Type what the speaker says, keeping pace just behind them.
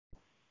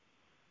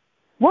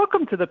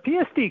Welcome to the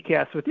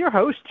PSDcast with your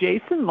host,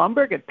 Jason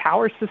Lomberg at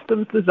Power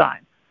Systems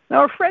Design. Now,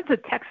 our friends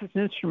at Texas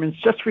Instruments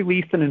just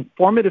released an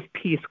informative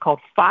piece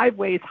called 5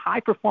 Ways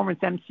High-Performance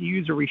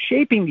MCUs Are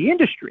Reshaping the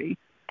Industry,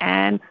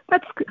 and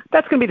that's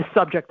going to be the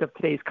subject of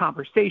today's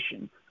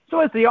conversation.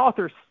 So as the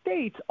author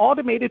states,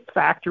 automated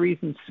factories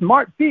and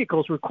smart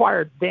vehicles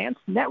require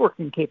advanced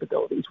networking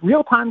capabilities,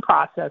 real-time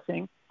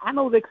processing,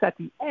 analytics at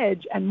the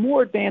edge, and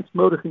more advanced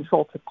motor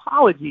control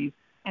topologies,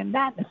 and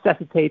that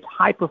necessitates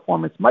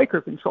high-performance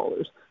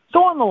microcontrollers.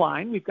 So on the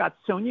line, we've got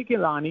Sonia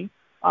Gilani,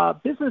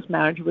 business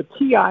manager with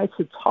TI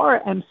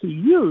Sitara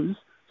MCUs.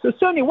 So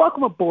Sonia,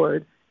 welcome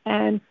aboard.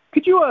 And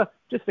could you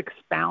just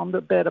expound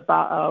a bit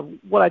about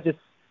what I just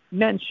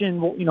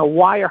mentioned?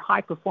 Why are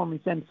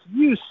high-performance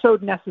MCUs so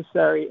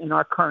necessary in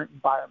our current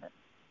environment?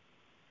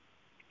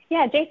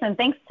 Yeah, Jason,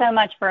 thanks so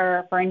much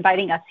for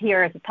inviting us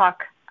here to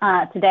talk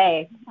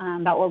today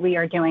about what we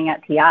are doing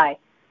at TI.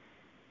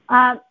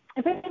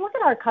 If we look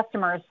at our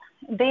customers,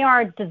 they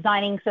are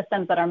designing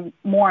systems that are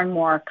more and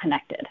more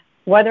connected,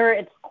 whether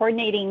it's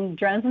coordinating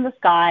drones in the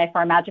sky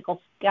for a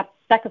magical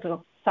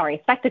spectacle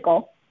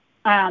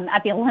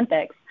at the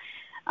Olympics,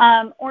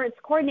 or it's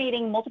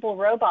coordinating multiple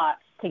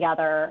robots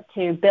together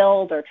to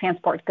build or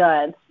transport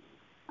goods,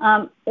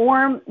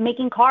 or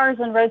making cars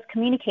and roads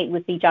communicate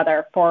with each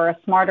other for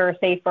smarter,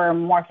 safer,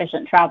 more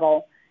efficient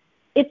travel.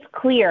 It's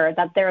clear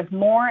that there's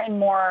more and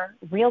more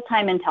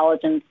real-time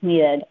intelligence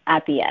needed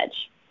at the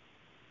edge.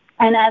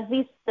 And as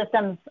these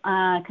systems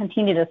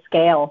continue to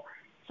scale,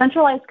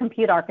 centralized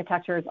compute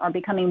architectures are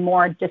becoming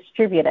more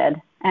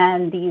distributed,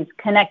 and these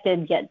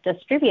connected yet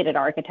distributed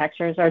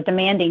architectures are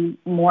demanding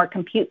more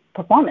compute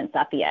performance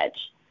at the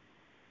edge.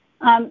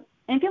 And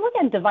if you look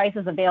at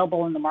devices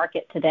available in the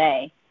market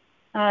today,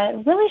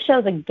 it really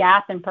shows a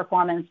gap in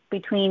performance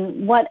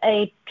between what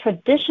a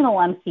traditional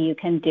MCU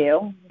can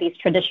do. These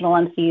traditional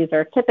MCUs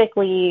are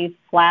typically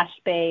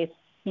flash-based,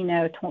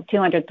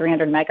 200,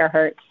 300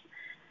 megahertz.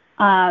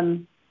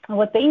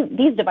 What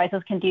these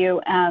devices can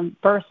do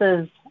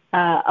versus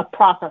a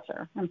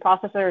processor. And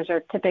processors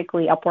are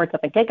typically upwards of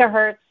a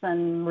gigahertz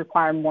and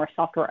require more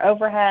software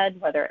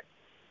overhead, whether it's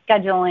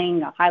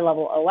scheduling, a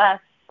high-level OS,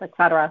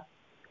 etc.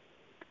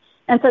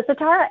 And so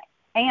Sitara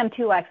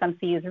AM2X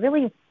MCUs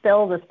really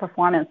fill this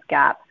performance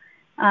gap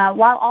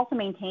while also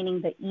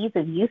maintaining the ease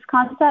of use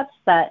concepts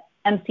that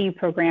MCU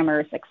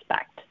programmers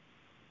expect.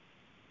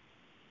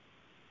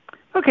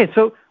 Okay,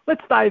 so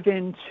let's dive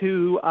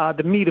into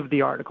the meat of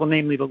the article,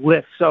 namely the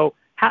list. So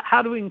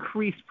how do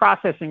increased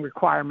processing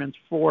requirements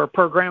for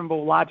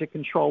programmable logic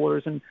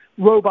controllers and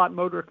robot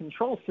motor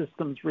control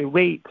systems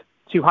relate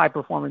to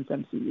high-performance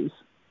MCUs?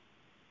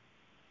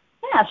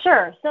 Yeah,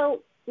 sure.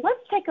 So let's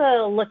take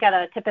a look at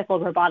a typical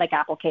robotic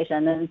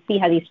application and see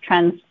how these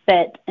trends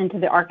fit into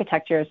the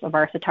architectures of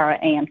our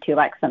Sitara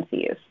AM2X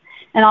MCUs.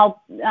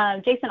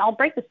 And Jason, I'll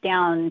break this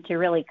down to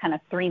really kind of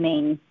 3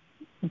 main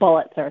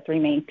bullets or 3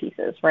 main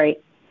pieces, right?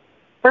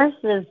 First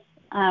is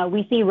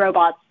we see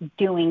robots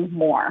doing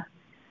more.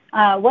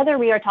 Whether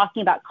we are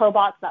talking about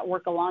cobots that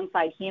work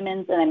alongside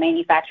humans in a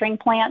manufacturing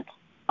plant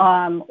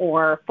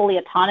or fully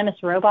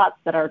autonomous robots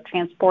that are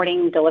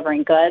transporting,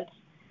 delivering goods,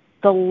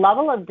 the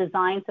level of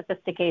design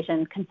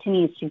sophistication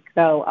continues to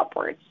go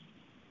upwards.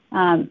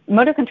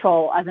 Motor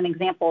control, as an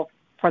example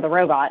for the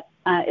robot,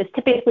 is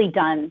typically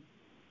done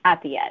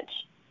at the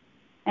edge.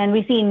 And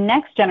we see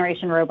next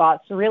generation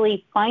robots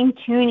really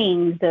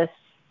fine-tuning this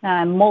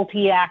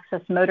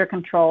multi-axis motor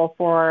control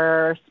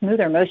for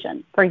smoother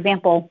motion. For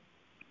example,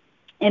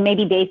 it may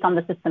be based on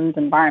the system's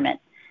environment.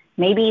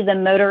 Maybe the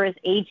motor is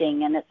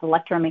aging and its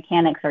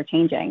electromechanics are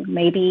changing.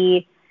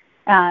 Maybe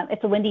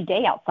it's a windy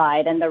day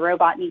outside and the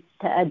robot needs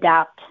to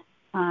adapt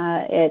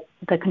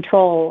the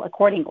control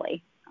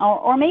accordingly.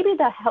 Or maybe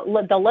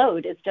the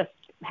load is just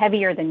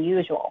heavier than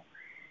usual.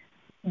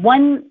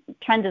 One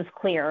trend is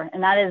clear,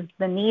 and that is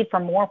the need for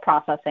more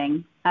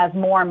processing as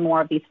more and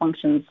more of these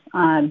functions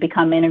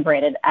become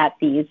integrated at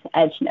these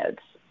edge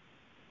nodes.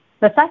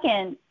 The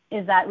second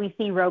is that we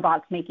see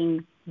robots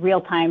making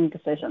real-time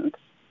decisions.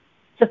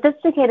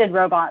 Sophisticated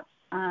robots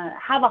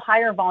have a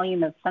higher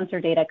volume of sensor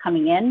data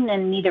coming in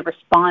and need to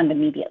respond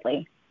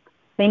immediately.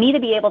 They need to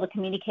be able to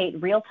communicate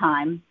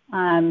real-time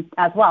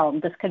as well.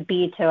 This could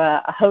be to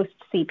a host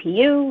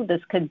CPU.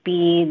 This could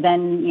be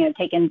then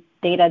taken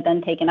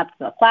up to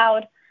the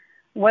cloud.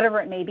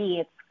 Whatever it may be,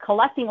 it's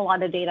collecting a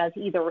lot of data to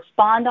either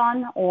respond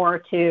on or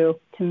to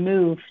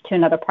move to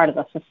another part of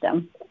the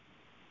system.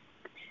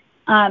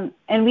 And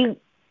we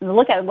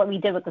look at what we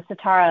did with the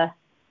Sitara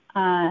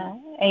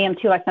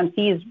AM2X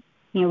MCUs.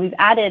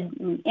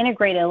 We've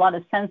integrated a lot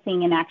of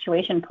sensing and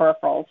actuation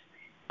peripherals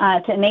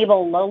to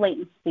enable low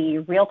latency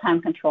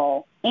real-time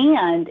control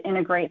and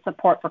integrate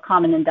support for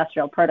common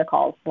industrial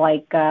protocols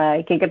like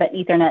Gigabit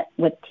Ethernet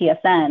with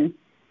TSN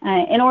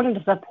in order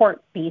to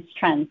support these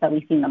trends that we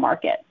see in the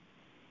market.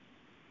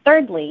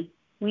 Thirdly,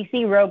 we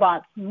see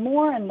robots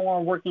more and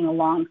more working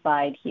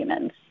alongside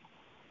humans.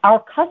 Our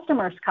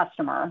customer's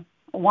customer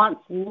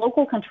wants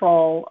local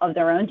control of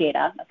their own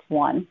data, that's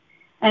one.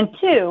 And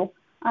two,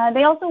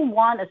 they also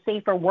want a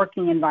safer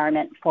working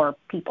environment for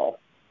people.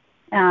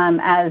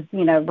 as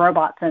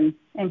robots and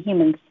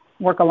humans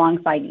work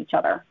alongside each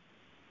other.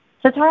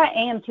 Certara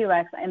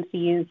AM2X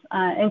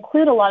MCUs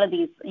include a lot of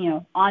these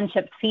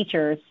on-chip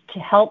features to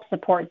help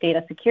support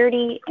data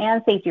security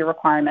and safety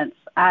requirements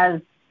as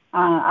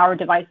our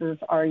devices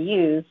are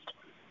used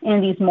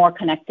in these more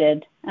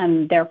connected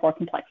and therefore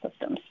complex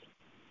systems.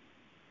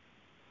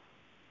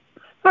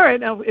 All right.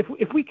 Now,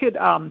 if we could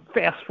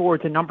fast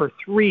forward to number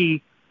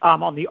 3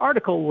 on the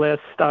article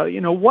list,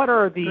 what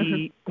are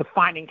the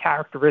defining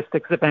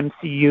characteristics of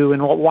MCU,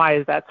 and why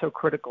is that so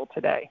critical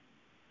today?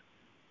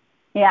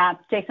 Yeah,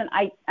 Jason,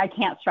 I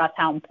can't stress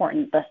how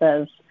important this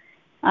is.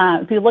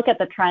 If you look at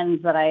the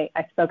trends that I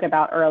spoke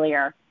about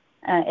earlier,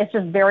 it's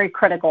just very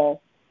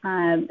critical.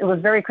 It was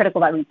very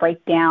critical that we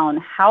break down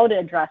how to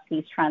address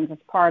these trends as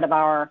part of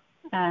our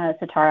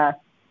Certara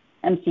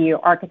MCU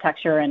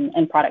architecture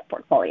and product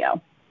portfolio.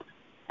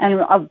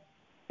 And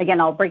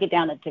I'll break it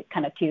down into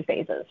kind of 2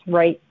 phases,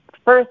 right?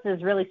 First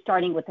is really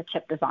starting with the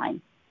chip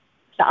design.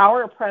 So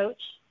our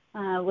approach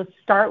was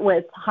start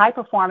with high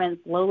performance,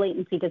 low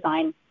latency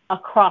design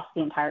across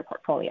the entire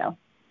portfolio.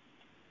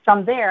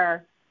 From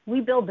there,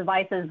 we build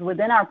devices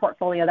within our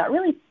portfolio that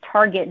really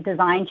target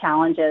design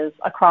challenges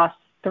across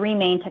 3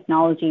 main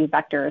technology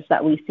vectors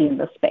that we see in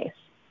this space.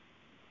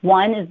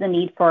 One is the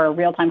need for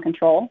real-time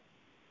control.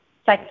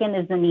 Second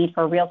is the need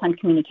for real-time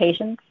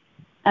communications.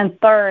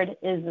 And third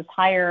is this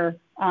higher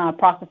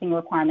processing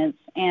requirements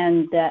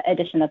and the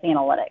addition of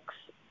analytics.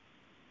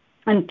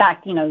 In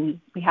fact,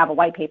 we have a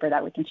white paper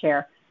that we can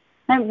share.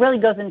 And it really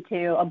goes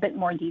into a bit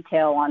more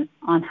detail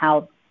on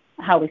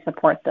how we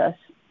support this.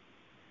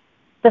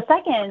 The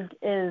second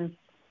is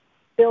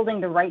building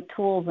the right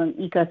tools and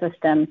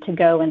ecosystem to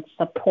go and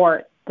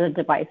support the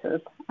devices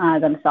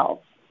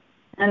themselves.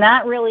 And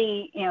that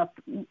really,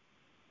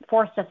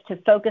 forced us to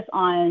focus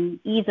on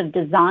ease of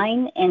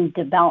design and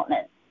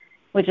development,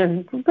 which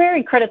is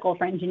very critical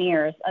for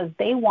engineers as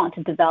they want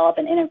to develop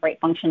and integrate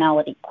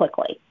functionality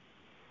quickly.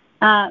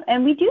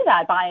 And we do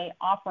that by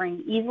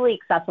offering easily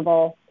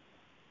accessible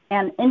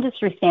and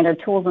industry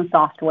standard tools and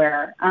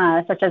software,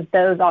 such as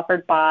those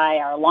offered by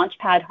our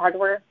Launchpad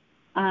hardware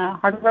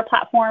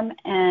platform,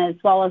 as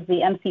well as the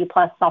MCU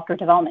Plus software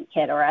development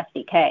kit, or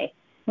SDK.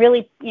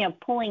 Really,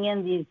 pulling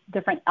in these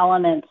different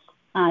elements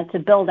to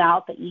build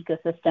out the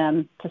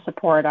ecosystem to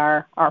support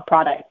our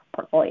product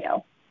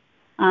portfolio.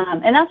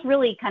 And that's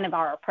really kind of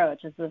our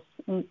approach. Is this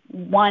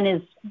one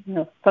is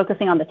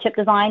focusing on the chip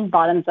design,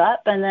 bottoms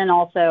up, and then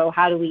also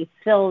how do we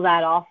fill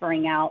that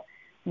offering out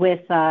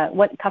with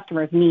what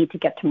customers need to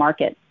get to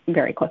market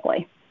very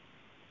quickly.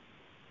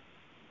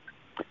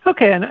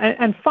 Okay,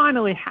 and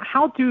finally,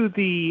 how do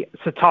the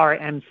Certara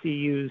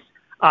MCUs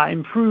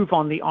improve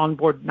on the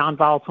onboard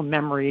non-volatile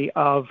memory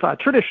of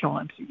traditional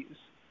MCUs?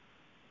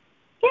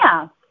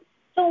 Yeah,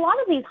 so a lot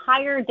of these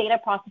higher data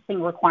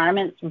processing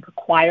requirements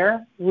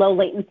require low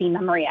latency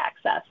memory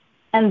access,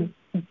 and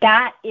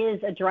that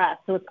is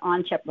addressed with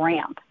on-chip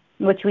RAM,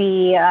 which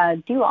we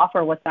do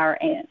offer with our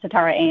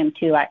Certara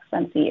AM2X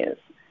MCUs.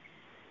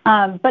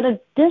 But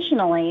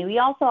additionally, we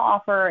also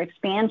offer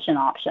expansion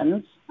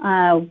options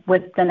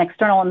with an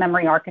external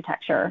memory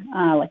architecture,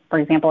 like, for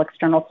example,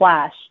 external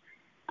flash.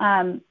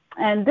 And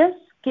this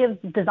gives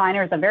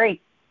designers a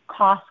very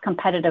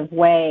cost-competitive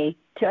way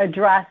to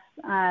address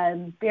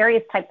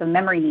various types of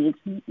memory needs,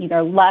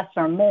 either less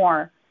or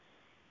more,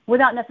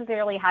 without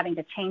necessarily having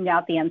to change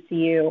out the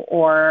MCU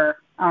or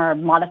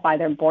modify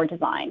their board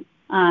design.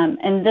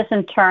 And this,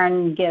 in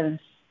turn, gives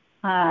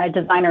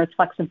designers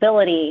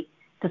flexibility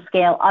to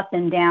scale up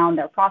and down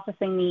their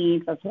processing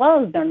needs as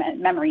well as their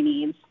memory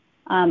needs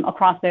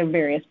across their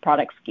various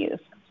product SKUs.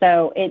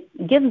 So it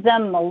gives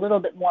them a little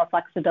bit more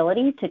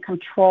flexibility to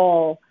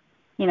control,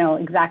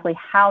 exactly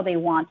how they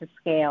want to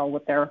scale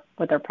with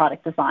their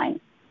product design.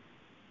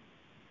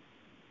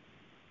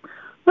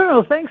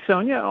 Well, thanks,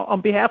 Sonia.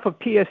 On behalf of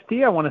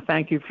PSD, I want to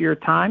thank you for your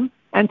time.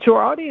 And to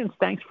our audience,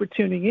 thanks for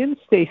tuning in.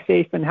 Stay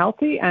safe and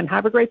healthy, and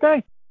have a great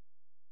day.